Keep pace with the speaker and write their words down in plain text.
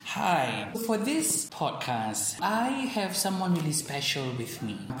Hi. For this podcast, I have someone really special with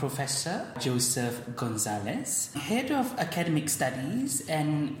me, Professor Joseph Gonzalez, Head of Academic Studies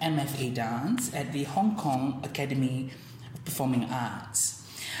and MFA Dance at the Hong Kong Academy of Performing Arts.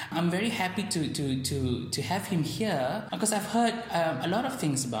 I'm very happy to have him here because I've heard a lot of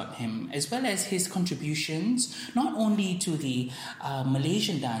things about him, as well as his contributions, not only to the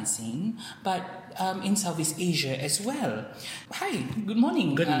Malaysian dancing, but in Southeast Asia as well. Hi, good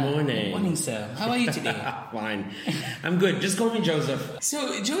morning. Good morning. Good morning, sir. How are you today? Fine. I'm good. Just call me Joseph.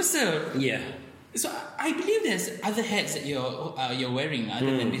 So, Joseph. Yeah. So I believe there's other hats that you're wearing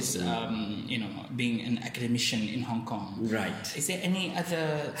other than this, being an academician in Hong Kong. Right. Is there any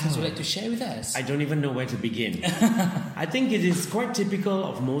other things you'd like to share with us? I don't even know where to begin. I think it is quite typical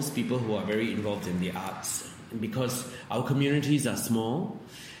of most people who are very involved in the arts, because our communities are small,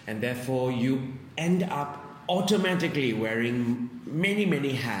 and therefore you end up automatically wearing many,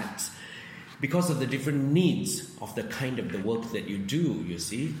 many hats because of the different needs of the kind of the work that you do, you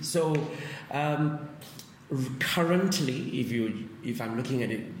see. So currently, if I'm looking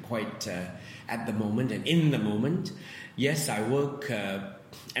at it quite at the moment and in the moment, yes, I work,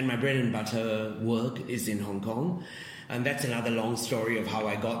 and my bread and butter work is in Hong Kong. And that's another long story of how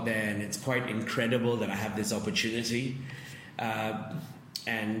I got there, and it's quite incredible that I have this opportunity.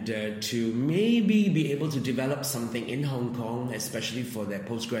 And to maybe be able to develop something in Hong Kong, especially for their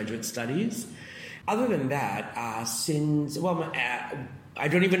postgraduate studies. Other than that, I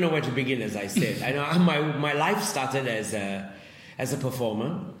don't even know where to begin, as I said. I know my life started as a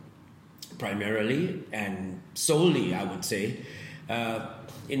performer, primarily and solely, I would say.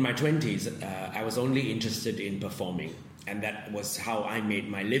 In my 20s, I was only interested in performing, and that was how I made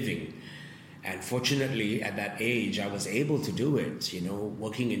my living. And fortunately, at that age, I was able to do it,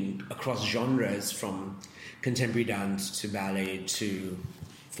 working across genres from contemporary dance to ballet to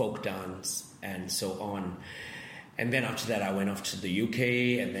folk dance and so on. And then after that, I went off to the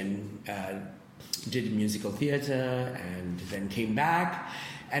UK and then did musical theatre and then came back.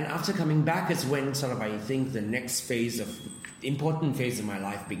 And after coming back is when I think the next important phase of my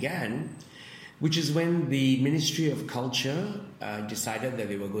life began, which is when the Ministry of Culture decided that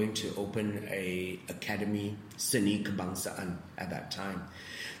they were going to open a Academy Seni Kebangsaan at that time.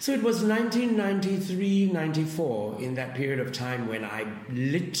 So it was 1993-94, in that period of time, when I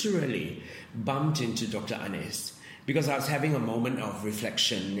literally bumped into Dr. Anis, because I was having a moment of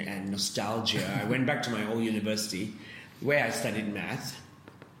reflection and nostalgia. I went back to my old university where I studied math,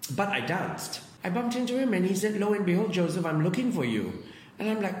 but I danced. I bumped into him and he said, "Lo and behold, Joseph, I'm looking for you." And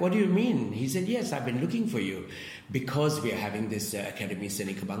I'm like, "What do you mean?" He said, "Yes, I've been looking for you because we are having this Academy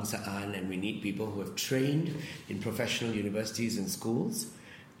Seni Kebangsaan, and we need people who have trained in professional universities and schools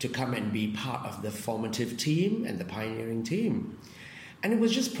to come and be part of the formative team and the pioneering team." And it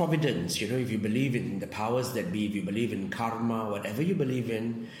was just providence, if you believe in the powers that be, if you believe in karma, whatever you believe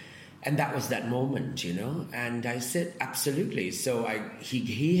in. And that was that moment, And I said, absolutely. So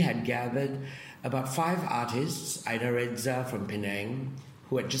he had gathered about 5 artists, Aida Reza from Penang,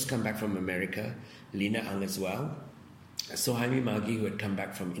 who had just come back from America, Lina Ang as well, Sohaimi Magi, who had come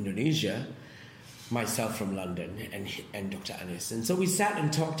back from Indonesia, myself from London, and Dr. Anis. And so we sat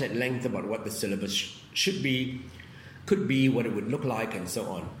and talked at length about what the syllabus should be, could be, what it would look like, and so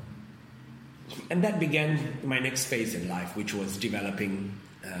on. And that began my next phase in life, which was developing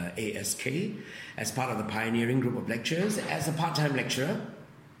ASK as part of the pioneering group of lecturers, as a part-time lecturer.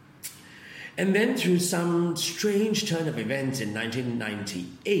 And then through some strange turn of events in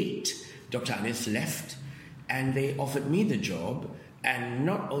 1998, Dr. Anis left and they offered me the job. And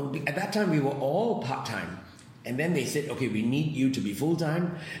not only, at that time we were all part-time. And then they said, "Okay, we need you to be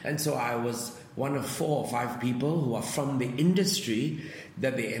full-time." And so I was one of 4 or 5 people who are from the industry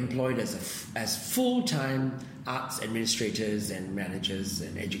that they employed as full-time arts administrators and managers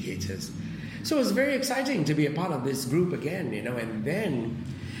and educators. So it was very exciting to be a part of this group again, and then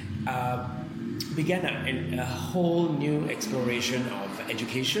began a whole new exploration of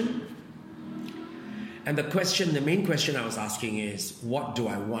education. And the main question I was asking is, what do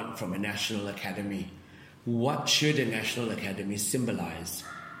I want from a national academy? What should a national academy symbolize?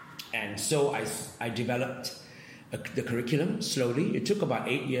 And so I developed the curriculum slowly. It took about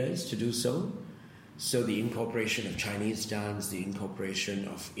 8 years to do so. So the incorporation of Chinese dance, the incorporation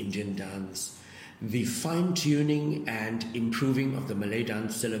of Indian dance, the fine-tuning and improving of the Malay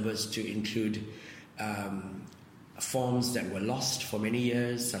dance syllabus to include forms that were lost for many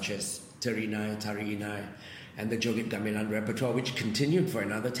years, such as Terinai, Tari Inai, and the Joget Gamelan repertoire, which continued for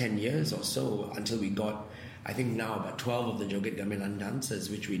another 10 years or so until we got, I think now, about 12 of the Joget Gamelan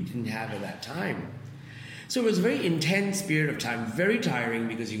dancers, which we didn't have at that time. So it was a very intense period of time, very tiring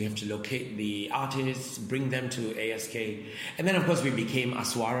because you have to locate the artists, bring them to ASK. And then, of course, we became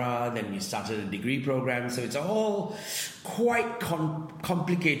Aswara, then we started a degree program. So it's all quite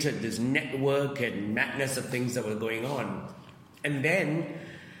complicated, this network and madness of things that were going on. And then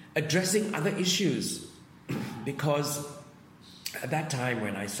addressing other issues because at that time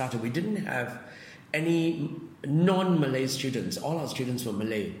when I started, we didn't have any non-Malay students. All our students were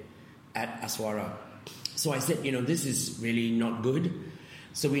Malay at Aswara. So I said, this is really not good.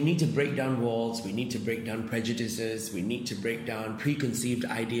 So we need to break down walls, we need to break down prejudices, we need to break down preconceived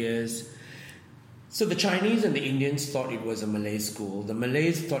ideas. So the Chinese and the Indians thought it was a Malay school. The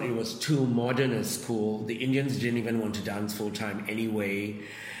Malays thought it was too modern a school. The Indians didn't even want to dance full-time anyway.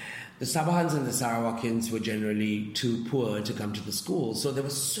 The Sabahans and the Sarawakians were generally too poor to come to the school. So there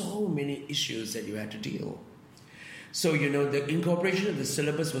were so many issues that you had to deal. So, the incorporation of the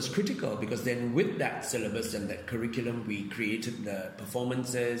syllabus was critical because then with that syllabus and that curriculum, we created the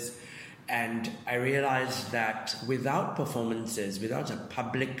performances. And I realized that without performances, without a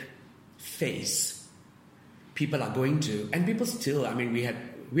public face, people are going to, and people still, we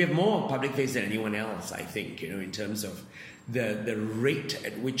have more public face than anyone else, I think, in terms of the rate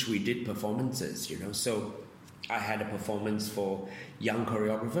at which we did performances, So I had a performance for young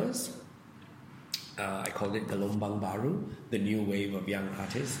choreographers. I called it the Lombang Baru, the new wave of young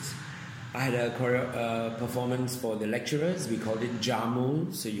artists. I had a performance for the lecturers. We called it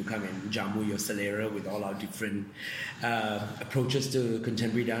Jamu. So you come and jamu your selera with all our different approaches to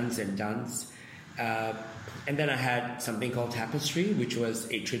contemporary dance and dance. And then I had something called Tapestry, which was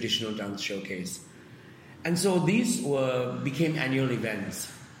a traditional dance showcase. And so these became annual events.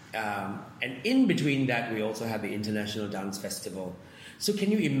 And in between that, we also had the International Dance Festival. So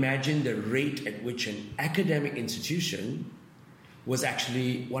can you imagine the rate at which an academic institution was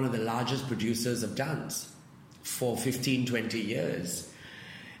actually one of the largest producers of dance for 15, 20 years?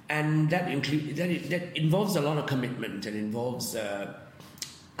 And that involves a lot of commitment and involves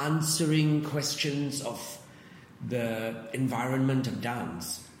answering questions of the environment of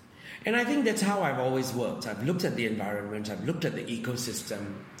dance. And I think that's how I've always worked. I've looked at the environment, I've looked at the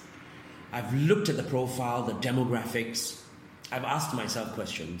ecosystem, I've looked at the profile, the demographics. I've asked myself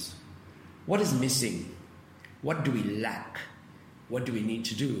questions. What is missing? What do we lack? What do we need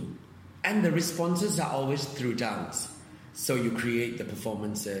to do? And the responses are always through dance. So you create the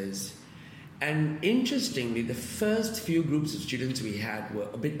performances. And interestingly, the first few groups of students we had were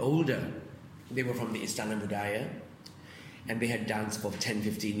a bit older. They were from the Istana Budaya. And they had danced for 10,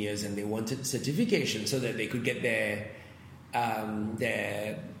 15 years and they wanted certification so that they could get their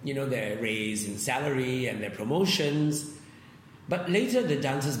raise in salary and their promotions. But later the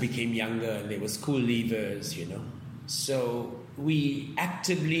dancers became younger and they were school leavers, So we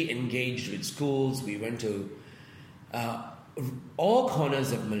actively engaged with schools. We went to all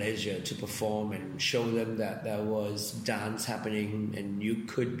corners of Malaysia to perform and show them that there was dance happening and you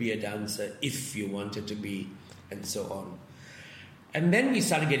could be a dancer if you wanted to be, and so on. And then we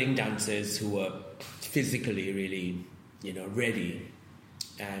started getting dancers who were physically really, ready.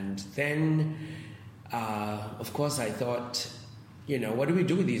 And then, of course, I thought, what do we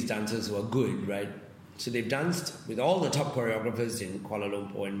do with these dancers who are good, right? So they've danced with all the top choreographers in Kuala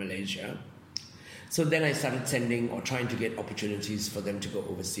Lumpur and Malaysia. So then I started trying to get opportunities for them to go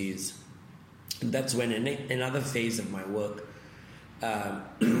overseas. And that's when another phase of my work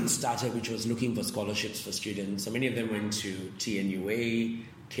started, which was looking for scholarships for students. So many of them went to TNUA,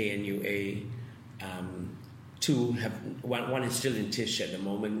 KNUA. One is still in Tisch at the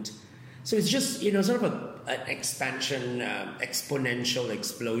moment. So it's just, sort of an expansion, exponential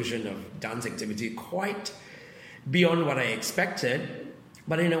explosion of dance activity, quite beyond what I expected,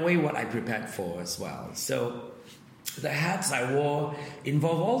 but in a way what I prepared for as well. So the hats I wore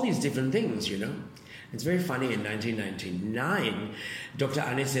involve all these different things, It's very funny, in 1999, Dr.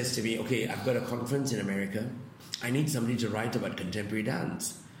 Anis says to me, okay, I've got a conference in America. I need somebody to write about contemporary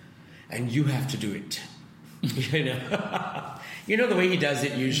dance. And you have to do it. You know the way he does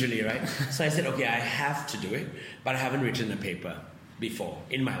it usually, right? So I said, okay, I have to do it, but I haven't written a paper before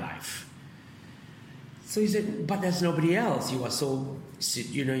in my life. So he said, but there's nobody else. You are so,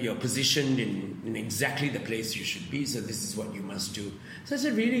 you're positioned in exactly the place you should be, so this is what you must do. So I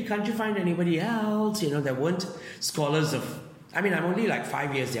said, really, can't you find anybody else? There weren't scholars of, I'm only like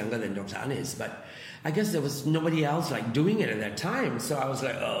 5 years younger than Dr. Anis, but I guess there was nobody else doing it at that time. So I was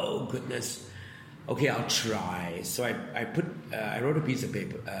like, oh, goodness. Okay, I'll try. So I wrote a piece of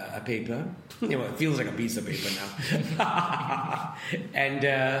paper, it feels like a piece of paper now, and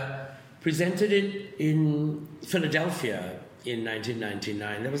presented it in Philadelphia in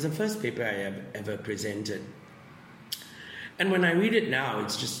 1999. That was the first paper I ever presented. And when I read it now,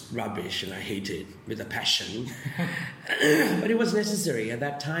 it's just rubbish and I hate it with a passion. But it was necessary. At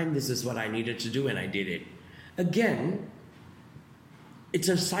that time, this is what I needed to do and I did it. Again, it's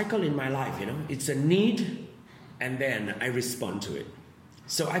a cycle in my life, you know. It's a need and then I respond to it.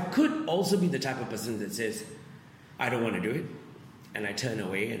 So I could also be the type of person that says, I don't want to do it. And I turn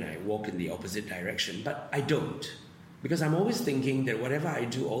away and I walk in the opposite direction. But I don't. Because I'm always thinking that whatever I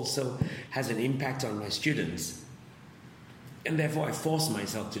do also has an impact on my students. And therefore, I force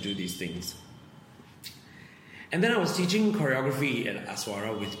myself to do these things. And then I was teaching choreography at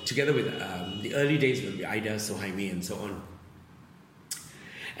Aswara together with the early days with Aida, Sohaimi, and so on.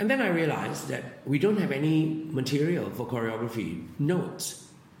 And then I realized that we don't have any material for choreography notes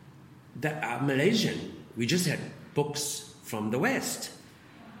that are Malaysian. We just had books from the West.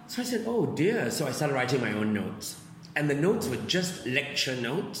 So I said, oh dear. So I started writing my own notes. And the notes were just lecture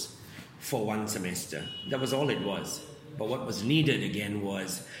notes for one semester. That was all it was. But what was needed again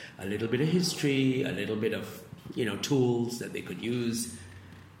was a little bit of history, a little bit of, you know, tools that they could use,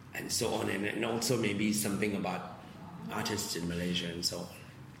 and so on, and also maybe something about artists in Malaysia and so on.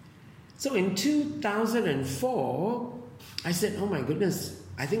 So in 2004, I said, oh my goodness,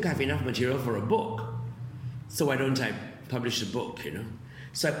 I think I have enough material for a book. So why don't I publish a book, you know?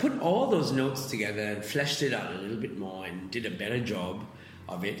 So I put all those notes together and fleshed it out a little bit more and did a better job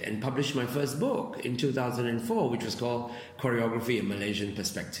of it and published my first book in 2004, which was called Choreography: A Malaysian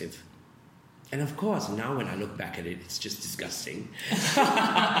Perspective. And of course, now when I look back at it, it's just disgusting.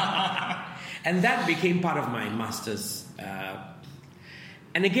 And that became part of my master's.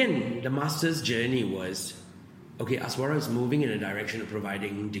 And again, the master's journey was, okay, Aswara is moving in a direction of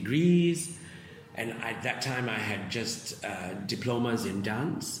providing degrees. And at that time, I had just diplomas in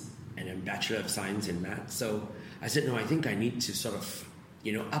dance and a Bachelor of Science in Math. So I said, no, I think I need to sort of,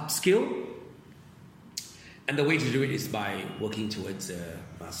 you know, upskill. And the way to do it is by working towards a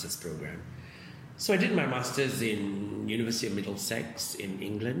master's program. So I did my master's in University of Middlesex in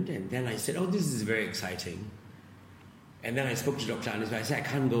England. And then I said, oh, this is very exciting. And then I spoke to Dr. Anis, but I said, I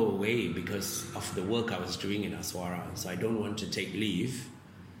can't go away because of the work I was doing in Aswara. So I don't want to take leave.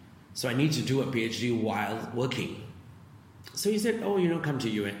 So I need to do a PhD while working. So he said, oh, you know, come to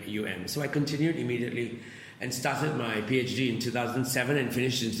UM. So I continued immediately and started my PhD in 2007 and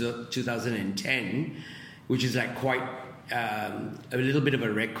finished in 2010, which is like quite a little bit of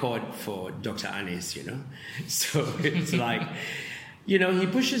a record for Dr. Anis, you know. So it's like, you know, he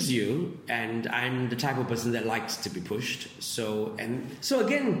pushes you, and I'm the type of person that likes to be pushed. So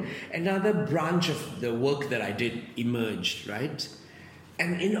again, another branch of the work that I did emerged, right?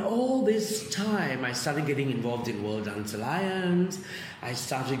 And in all this time, I started getting involved in World Dance Alliance. I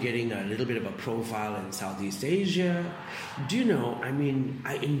started getting a little bit of a profile in Southeast Asia. Do you know, I mean,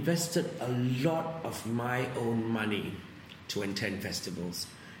 I invested a lot of my own money to attend festivals,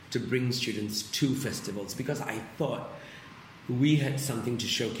 to bring students to festivals, because I thought we had something to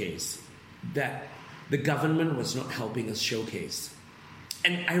showcase that the government was not helping us showcase.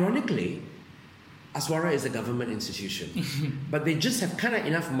 And ironically, Aswara is a government institution, but they just have kind of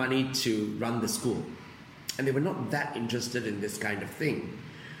enough money to run the school. And they were not that interested in this kind of thing.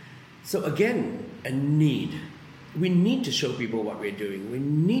 So again, a need. We need to show people what we're doing. We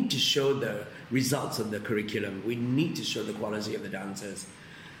need to show the results of the curriculum. We need to show the quality of the dancers.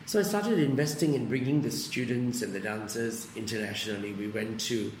 So I started investing in bringing the students and the dancers internationally. We went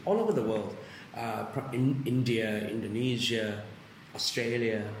to all over the world, in India, Indonesia,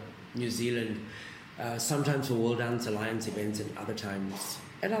 Australia, New Zealand, sometimes for World Dance Alliance events and other times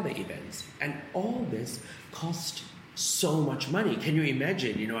at other events. And all this cost so much money. Can you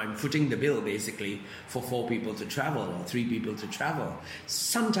imagine? You know, I'm footing the bill basically for 4 people to travel or 3 people to travel.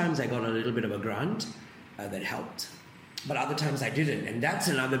 Sometimes I got a little bit of a grant that helped, but other times I didn't. And that's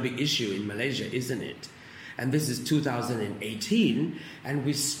another big issue in Malaysia, isn't it? And this is 2018, and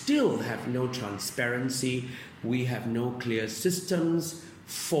we still have no transparency. We have no clear systems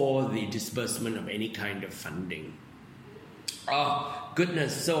for the disbursement of any kind of funding. Oh,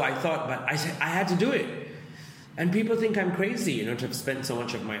 goodness. So I thought, but I said, I had to do it. And people think I'm crazy, you know, to have spent so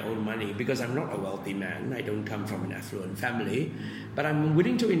much of my own money, because I'm not a wealthy man. I don't come from an affluent family, but I'm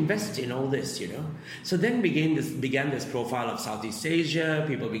willing to invest in all this, you know. So then began this profile of Southeast Asia.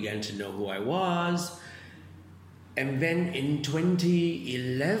 People began to know who I was. And then in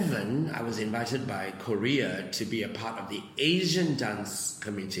 2011, I was invited by Korea to be a part of the Asian Dance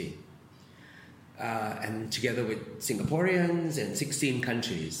Committee. And together with Singaporeans and 16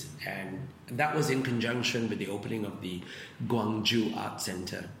 countries. And that was in conjunction with the opening of the Gwangju Art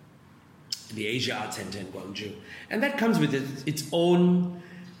Center. the Asia Art Center in Gwangju. And that comes with its own,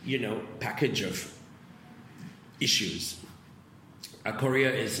 package of issues.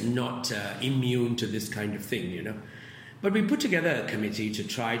 Korea is not immune to this kind of thing, But we put together a committee to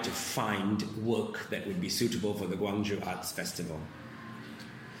try to find work that would be suitable for the Gwangju Arts Festival.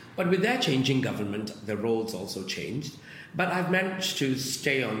 But with their changing government, the roles also changed. But I've managed to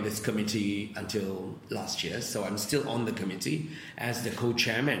stay on this committee until last year, so I'm still on the committee as the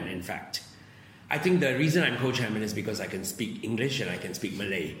co-chairman, in fact. I think the reason I'm co-chairman is because I can speak English and I can speak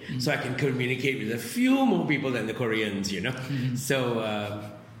Malay. Mm-hmm. So I can communicate with a few more people than the Koreans, Mm-hmm. So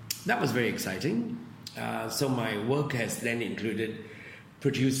that was very exciting. So my work has then included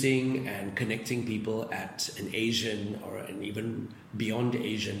producing and connecting people at an Asian or an even beyond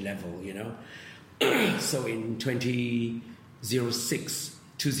Asian level, So in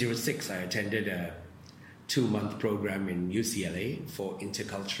 2006, I attended a 2-month program in UCLA for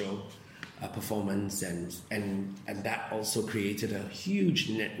intercultural performance, and that also created a huge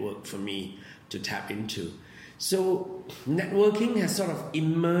network for me to tap into. So networking has sort of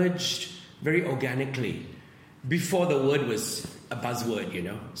emerged very organically before the word was a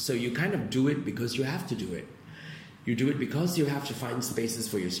buzzword, So you kind of do it because you have to do it. You do it because you have to find spaces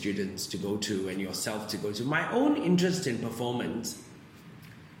for your students to go to and yourself to go to. My own interest in performance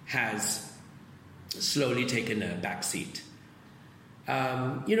has slowly taken a backseat.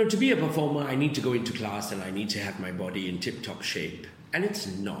 To be a performer, I need to go into class and I need to have my body in tip-top shape. And it's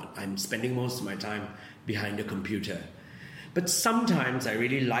not. I'm spending most of my time behind a computer. But sometimes I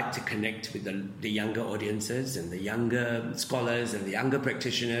really like to connect with the younger audiences and the younger scholars and the younger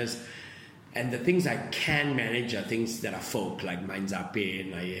practitioners. And the things I can manage are things that are folk, like Main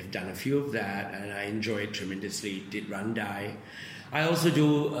Zapin. I have done a few of that, and I enjoy it tremendously. Did Randai. I also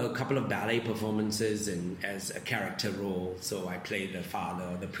do a couple of ballet performances as a character role. So I play the father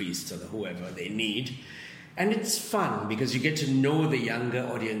or the priest or whoever they need. And it's fun because you get to know the younger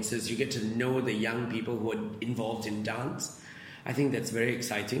audiences. You get to know the young people who are involved in dance. I think that's very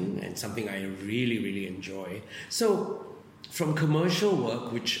exciting and something I really, really enjoy. So from commercial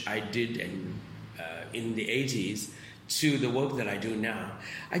work, which I did in the 80s, to the work that I do now,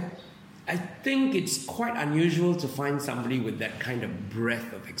 I think it's quite unusual to find somebody with that kind of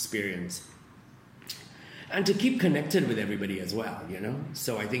breadth of experience. And to keep connected with everybody as well,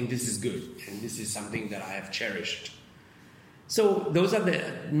 So I think this is good, and this is something that I have cherished. So those are the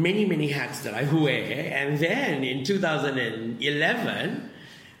many, many hats that I wear. And then in 2011,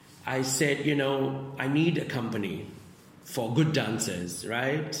 I said, I need a company for good dancers,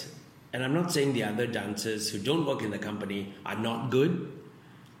 right? And I'm not saying the other dancers who don't work in the company are not good.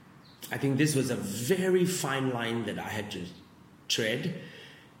 I think this was a very fine line that I had to tread.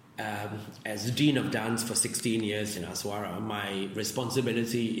 As Dean of Dance for 16 years in Aswara, my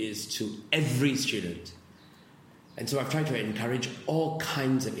responsibility is to every student. And so I've tried to encourage all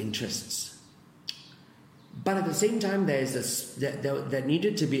kinds of interests. But at the same time, there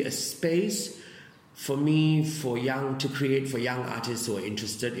needed to be a space for me, to create for young artists who are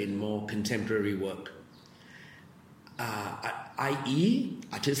interested in more contemporary work. I.e.,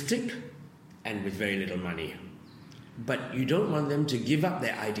 artistic and with very little money. But you don't want them to give up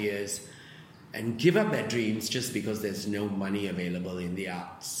their ideas and give up their dreams just because there's no money available in the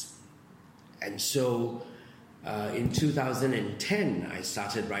arts. And so in 2010, I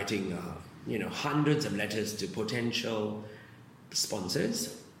started writing hundreds of letters to potential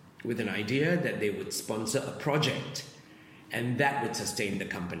sponsors with an idea that they would sponsor a project and that would sustain the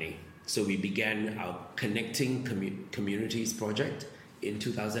company. So we began our Connecting Communities project in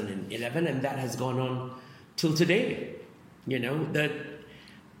 2011, and that has gone on till today. The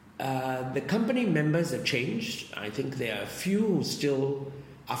company members have changed. I think there are a few who still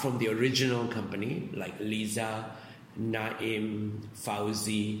are from the original company, like Liza, Naim,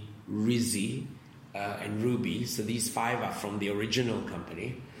 Fauzi, Rizzi, and Ruby. So these 5 are from the original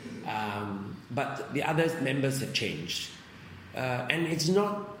company. But the other members have changed. And it's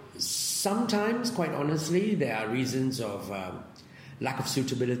not... Sometimes, quite honestly, there are reasons of lack of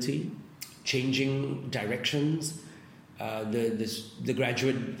suitability, changing directions. The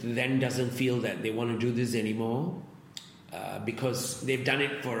graduate then doesn't feel that they want to do this anymore because they've done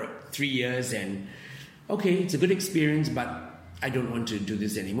it for 3 years and, okay, it's a good experience, but I don't want to do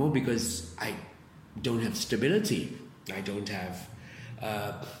this anymore because I don't have stability. I don't have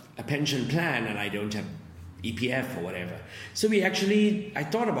a pension plan and I don't have EPF or whatever. So I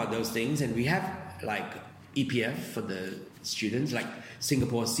thought about those things, and we have like EPF for the students, like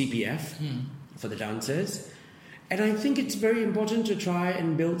Singapore's CPF for the dancers. And I think it's very important to try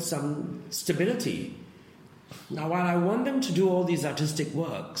and build some stability. Now, while I want them to do all these artistic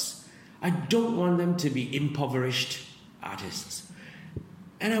works, I don't want them to be impoverished artists.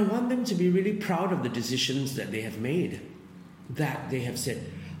 And I want them to be really proud of the decisions that they have made. That they have said,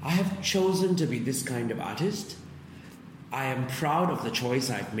 I have chosen to be this kind of artist. I am proud of the choice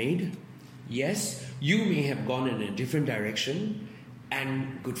I've made. Yes, you may have gone in a different direction,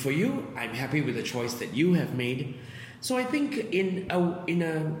 and good for you. I'm happy with the choice that you have made. So I think in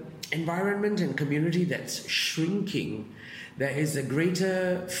a environment and community that's shrinking, there is a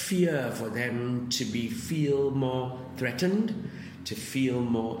greater fear for them to feel more threatened, to feel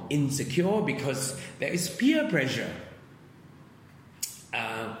more insecure, because there is peer pressure.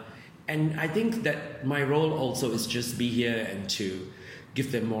 And I think that my role also is just be here and to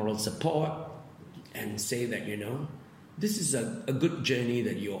give them moral support and say that, this is a good journey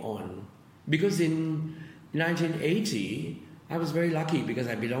that you're on. Because in 1980, I was very lucky because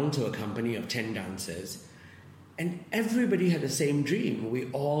I belonged to a company of 10 dancers. And everybody had the same dream. We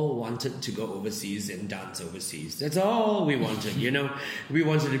all wanted to go overseas and dance overseas. That's all we wanted, We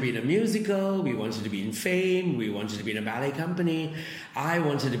wanted to be in a musical. We wanted to be in Fame. We wanted to be in a ballet company. I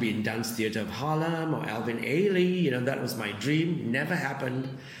wanted to be in Dance Theatre of Harlem or Alvin Ailey. That was my dream. Never happened.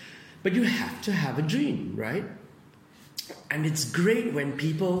 But you have to have a dream, right? And it's great when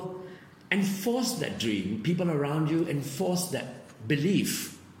people enforce that dream. People around you enforce that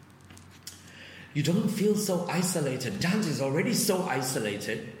belief. You don't feel so isolated. Dance is already so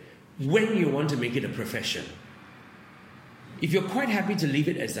isolated when you want to make it a profession. If you're quite happy to leave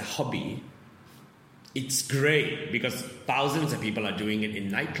it as a hobby, it's great because thousands of people are doing it in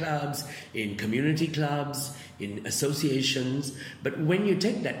nightclubs, in community clubs, in associations. But when you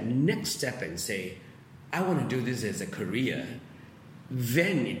take that next step and say, I want to do this as a career,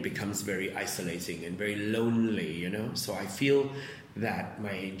 then it becomes very isolating and very lonely, So I feel that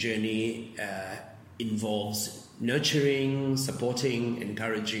my journey involves nurturing, supporting,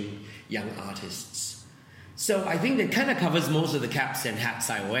 encouraging young artists. So I think that kind of covers most of the caps and hats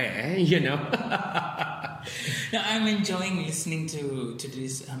I wear, Now, I'm enjoying listening to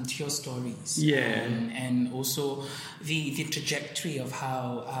this to your stories. Yeah. And also the trajectory of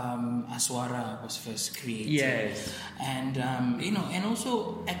how Aswara was first created. Yes. And and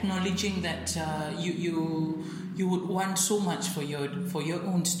also acknowledging that you would want so much for your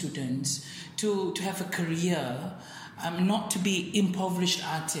own students to have a career, not to be impoverished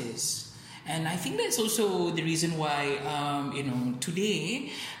artists. And I think that's also the reason why,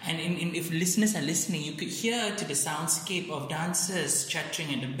 today, and if listeners are listening, you could hear to the soundscape of dancers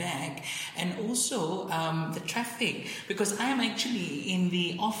chattering at the back, and also the traffic, because I am actually in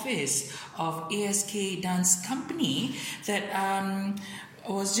the office of ASK Dance Company that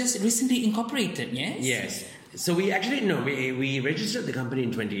was just recently incorporated, yes? Yes. So we actually, we registered the company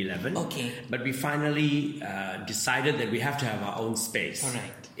in 2011. Okay. But we finally decided that we have to have our own space.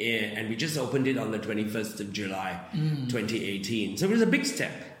 Correct. And we just opened it on the 21st of July, 2018. So it was a big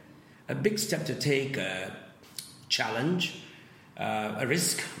step to take, a challenge, a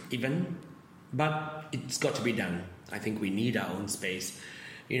risk even, but it's got to be done. I think we need our own space.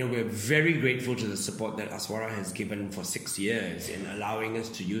 We're very grateful to the support that Aswara has given for 6 years in allowing us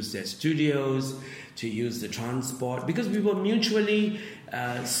to use their studios, to use the transport, because we were mutually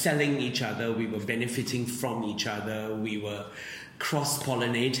selling each other, we were benefiting from each other, we were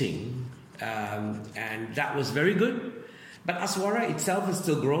cross-pollinating, and that was very good. But Aswara itself is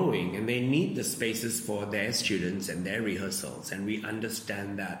still growing, and they need the spaces for their students and their rehearsals, and we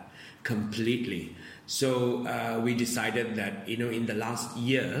understand that completely. So we decided that, in the last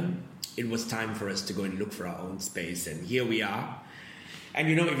year, it was time for us to go and look for our own space, and here we are. And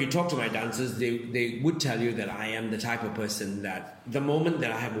if you talk to my dancers, they would tell you that I am the type of person that the moment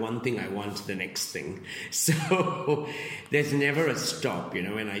that I have one thing, I want the next thing. So there's never a stop,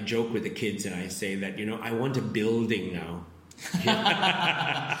 and I joke with the kids and I say that, I want a building now.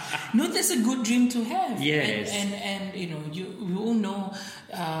 No, that's a good dream to have. Yes. And you all know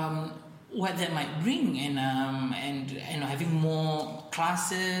what that might bring, and having more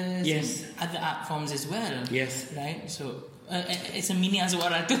classes, yes, and other art forms as well. Yes. Right? So it's a mini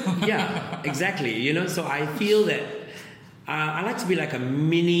Aswara too. Yeah, exactly. So I feel that I like to be like a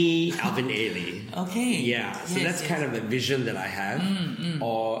mini Alvin Ailey. Okay. Yeah, so that's kind of the vision that I have.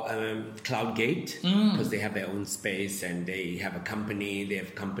 Or Cloudgate, because they have their own space and they have a company, they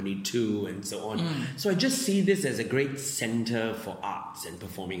have Company 2 and so on. So I just see this as a great center for arts and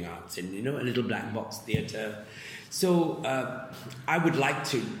performing arts and, a little black box theatre. So I would like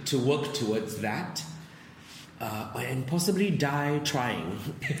to work towards that. And possibly die trying.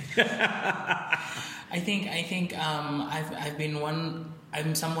 I think I've been one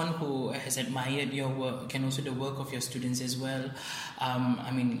I'm someone who has admired your work and also the work of your students as well.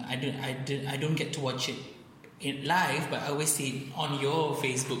 I don't get to watch it in live, but I always see it on your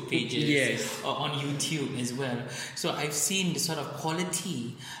Facebook pages or on YouTube as well. So I've seen the sort of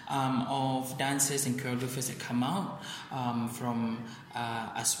quality of dancers and choreographers that come out from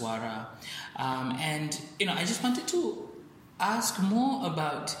Aswara. And I just wanted to ask more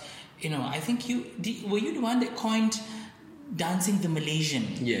about, I think were you the one that coined Dancing the Malaysian?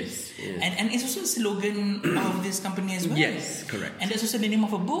 Yes. And it's also a slogan of this company as well. Yes, correct. And that's also the name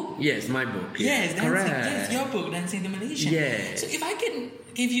of a book. Yes, my book. Yes, correct. Yes, your book, Dancing the Malaysian. Yes. So if I can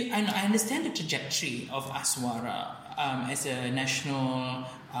give you, I understand the trajectory of Aswara as a national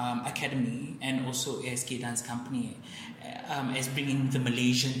academy and also ASK Dance Company as bringing the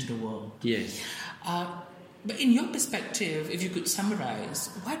Malaysian to the world. Yes. But in your perspective, if you could summarize,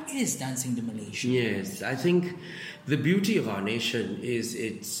 what is Dancing the Malaysian? Yes, I think the beauty of our nation is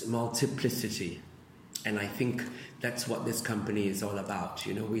its multiplicity. And I think that's what this company is all about.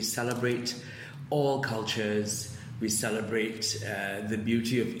 We celebrate all cultures. We celebrate the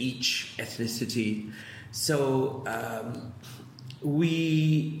beauty of each ethnicity. So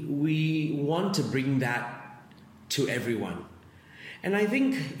we want to bring that to everyone. And I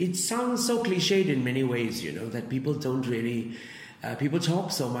think it sounds so cliched in many ways, that people don't really... people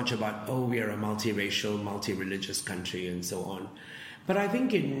talk so much about, we are a multiracial, multi-religious country and so on. But I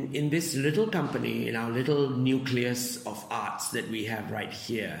think in this little company, in our little nucleus of arts that we have right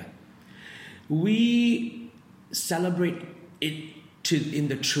here, we celebrate it in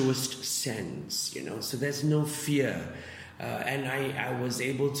the truest sense, so there's no fear. And I was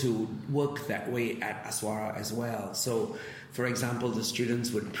able to work that way at Aswara as well. So, for example, the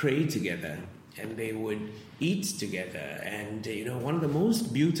students would pray together and they would eat together. And, one of the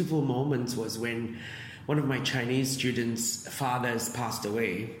most beautiful moments was when one of my Chinese students' fathers passed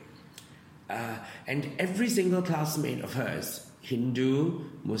away. And every single classmate of hers, Hindu,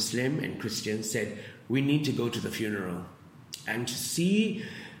 Muslim, and Christian, said, we need to go to the funeral. And to see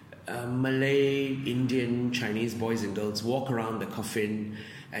Malay, Indian, Chinese boys and girls walk around the coffin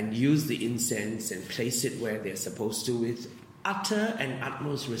and use the incense and place it where they're supposed to with utter and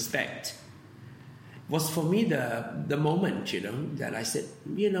utmost respect was for me the moment, that I said,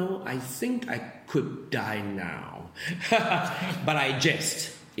 I think I could die now. But I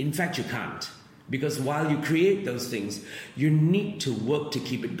jest. In fact, you can't. Because while you create those things, you need to work to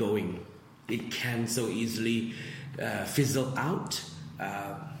keep it going. It can so easily fizzle out.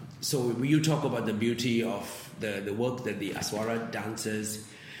 So you talk about the beauty of the work that the Aswara dancers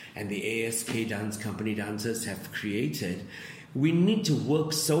and the ASK Dance Company dancers have created. We need to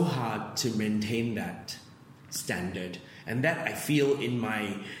work so hard to maintain that standard. And that, I feel, in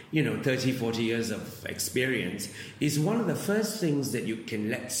my 30, 40 years of experience, is one of the first things that you can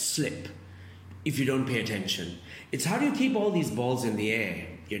let slip if you don't pay attention. It's how do you keep all these balls in the air,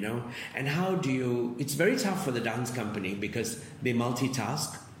 and how do you... It's very tough for the dance company because they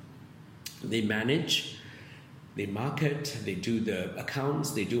multitask, they manage, they market, they do the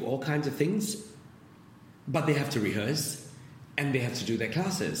accounts, they do all kinds of things, but they have to rehearse and they have to do their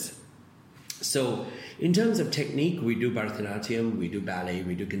classes. So in terms of technique, we do Bharatanatyam, we do ballet,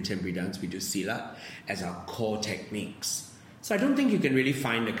 we do contemporary dance, we do Silat as our core techniques. So I don't think you can really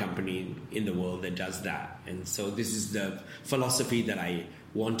find a company in the world that does that. And so this is the philosophy that I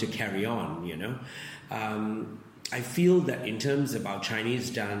want to carry on, I feel that in terms of our Chinese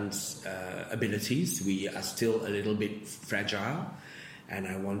dance abilities, we are still a little bit fragile. And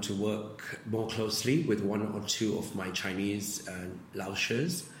I want to work more closely with one or two of my Chinese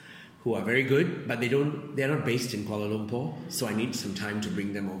Laoshers who are very good, but they're not based in Kuala Lumpur. So I need some time to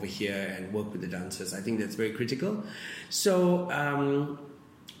bring them over here and work with the dancers. I think that's very critical. So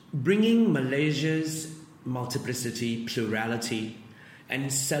bringing Malaysia's multiplicity, plurality,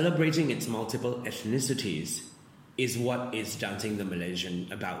 and celebrating its multiple ethnicities is what is Dancing the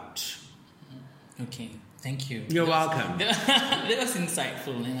Malaysian about. Okay. Thank you. You're welcome. That was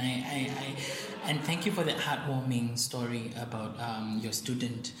insightful, and thank you for that heartwarming story about your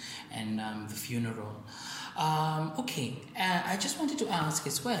student and the funeral. I just wanted to ask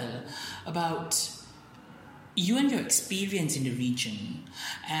as well about you and your experience in the region,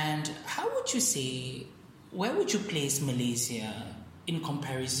 and how would you say, where would you place Malaysia in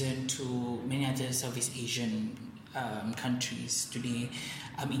comparison to many other Southeast Asian countries today,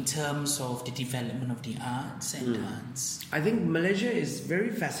 in terms of the development of the arts and dance? I think Malaysia is very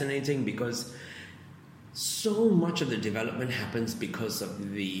fascinating because so much of the development happens because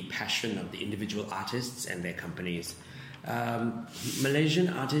of the passion of the individual artists and their companies. Malaysian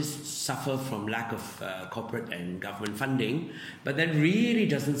artists suffer from lack of corporate and government funding, but that really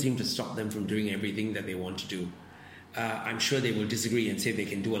doesn't seem to stop them from doing everything that they want to do. I'm sure they will disagree and say they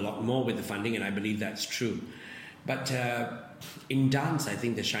can do a lot more with the funding, and I believe that's true. But in dance, I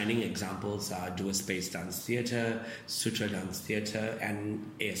think the shining examples are Dua Space Dance Theatre, Sutra Dance Theatre,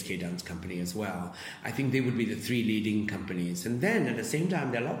 and ASK Dance Company as well. I think they would be the three leading companies. And then at the same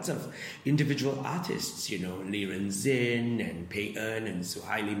time, there are lots of individual artists, you know, Lee Ren Zin and Pei En and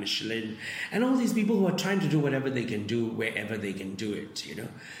Suhaili Michelin, and all these people who are trying to do whatever they can do, wherever they can do it, you know.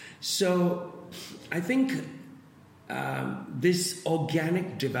 So I think this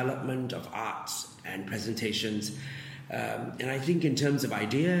organic development of arts and presentations, and I think in terms of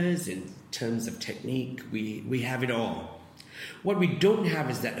ideas, in terms of technique, we have it all. What we don't have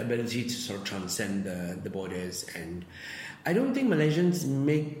is that ability to sort of transcend the borders, and I don't think Malaysians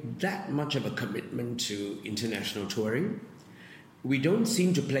make that much of a commitment to international touring. We don't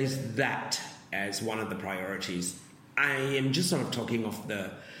seem to place that as one of the priorities. I am just sort of talking off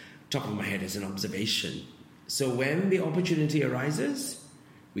the top of my head as an observation. So when the opportunity arises,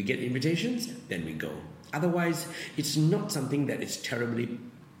 we get invitations, then we go. Otherwise, it's not something that is terribly,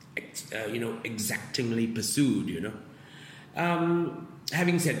 exactingly pursued, you know.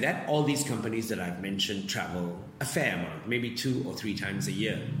 Having said that, all these companies that I've mentioned travel a fair amount, maybe 2 or 3 times a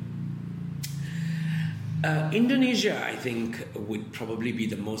year. Indonesia, I think, would probably be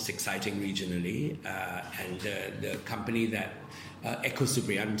the most exciting regionally, and the company that Eko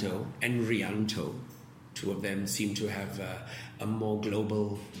Supriyanto and Rianto, 2 of them seem to have a more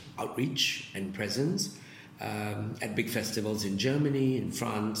global outreach and presence at big festivals in Germany, in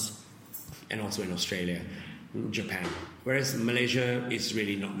France, and also in Australia, Japan. Whereas Malaysia is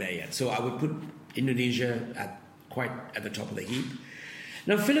really not there yet. So I would put Indonesia quite at the top of the heap.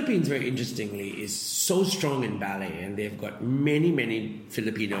 Now, Philippines, very interestingly, is so strong in ballet, and they've got many, many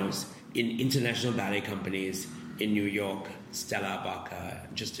Filipinos in international ballet companies in New York, Stella Barker,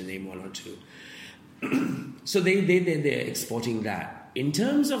 just to name 1 or 2. So they're exporting that. In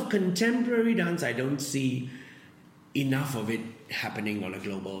terms of contemporary dance, I don't see enough of it happening on a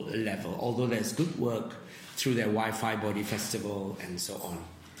global level, although there's good work through their Wi-Fi Body Festival and so on.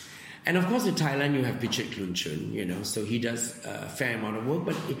 And of course in Thailand you have Pichit Klunchun, you know, so he does a fair amount of work,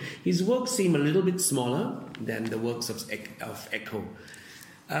 but his works seem a little bit smaller than the works of Eko.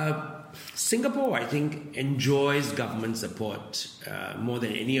 Singapore, I think, enjoys government support more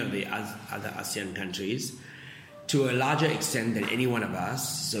than any of the other ASEAN countries, to a larger extent than any one of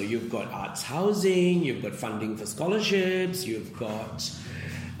us. So you've got arts housing, you've got funding for scholarships, you've got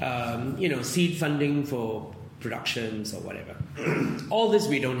seed funding for productions or whatever. All this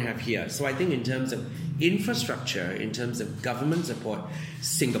we don't have here. So I think in terms of infrastructure, in terms of government support,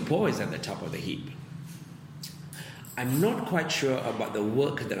 Singapore is at the top of the heap. I'm not quite sure about the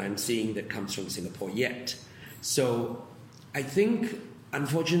work that I'm seeing that comes from Singapore yet. So I think,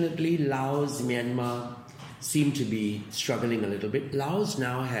 unfortunately, Laos, Myanmar seem to be struggling a little bit. Laos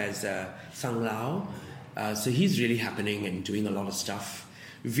now has Sang Lao, so he's really happening and doing a lot of stuff.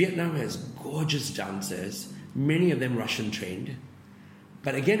 Vietnam has gorgeous dancers, many of them Russian trained.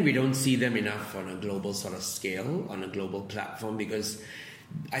 But again, we don't see them enough on a global sort of scale, on a global platform, because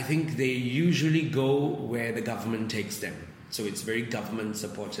I think they usually go where the government takes them. So it's very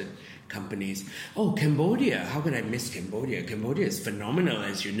government-supported companies. Oh, Cambodia. How could I miss Cambodia? Cambodia is phenomenal,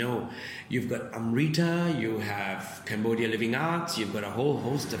 as you know. You've got Amrita, you have Cambodia Living Arts, you've got a whole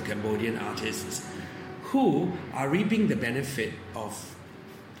host of Cambodian artists who are reaping the benefit of,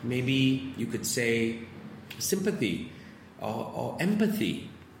 maybe you could say, sympathy or empathy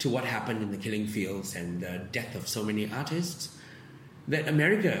to what happened in the killing fields and the death of so many artists. That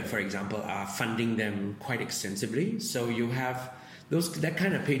America, for example, are funding them quite extensively. So you have that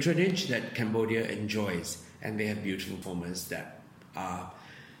kind of patronage that Cambodia enjoys, and they have beautiful performers that are,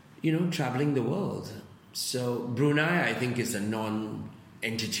 traveling the world. So Brunei, I think, is a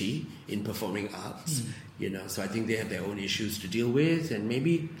non-entity in performing arts. So I think they have their own issues to deal with, and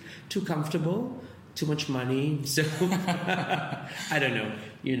maybe too comfortable, too much money. So I don't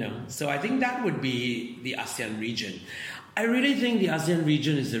know. So I think that would be the ASEAN region. I really think the ASEAN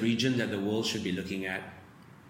region is the region that the world should be looking at